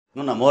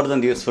No, no, more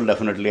than useful,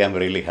 definitely I'm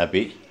really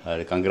happy.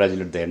 I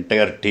congratulate the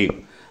entire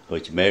team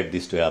which made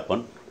this to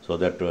happen, so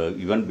that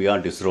even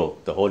beyond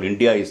ISRO, the whole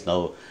India is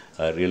now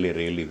really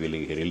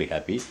feeling really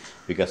happy,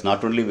 because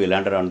not only we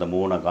landed on the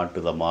moon and gone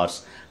to the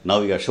Mars, now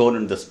we are shown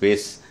in the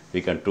space,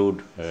 we can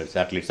do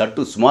satellites, are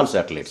two small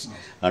satellites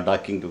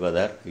docking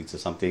together.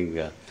 It's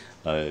something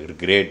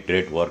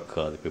great work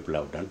the people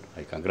have done.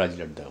 I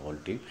congratulate the whole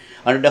team,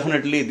 and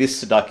definitely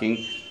this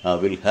docking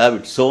will have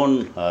its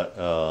own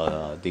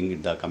thing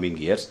in the coming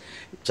years.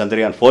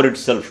 Chandrayaan 4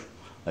 itself,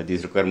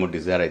 this requirement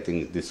is there. I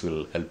think this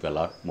will help a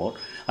lot more.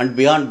 And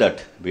beyond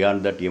that,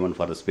 even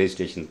for the space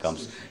station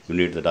comes, you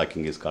need the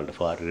docking is called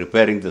for.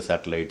 Repairing the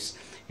satellites,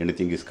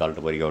 anything is called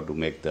for. You have to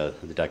make the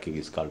docking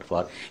is called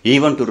for.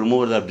 Even to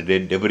remove the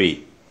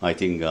debris, I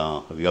think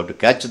we have to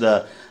catch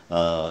the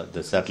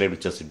satellite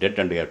which is dead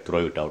and we have to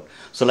throw it out.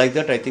 So like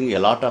that, I think a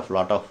lot of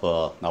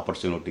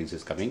opportunities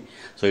is coming.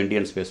 So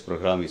Indian space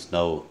program is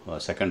now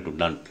second to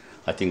none.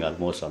 I think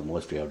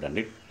almost we have done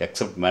it,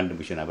 except manned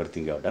mission,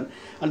 everything we have done.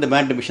 And the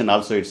manned mission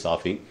also it's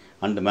offing,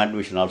 and the manned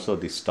mission also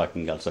this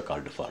talking also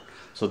called for.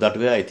 So that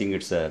way I think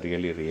it's a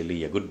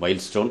really a good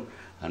milestone,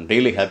 and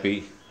really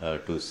happy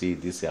to see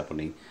this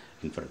happening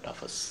in front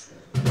of us.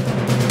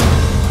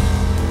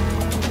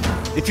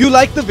 If you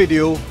like the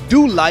video,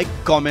 do like,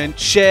 comment,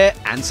 share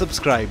and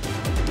subscribe.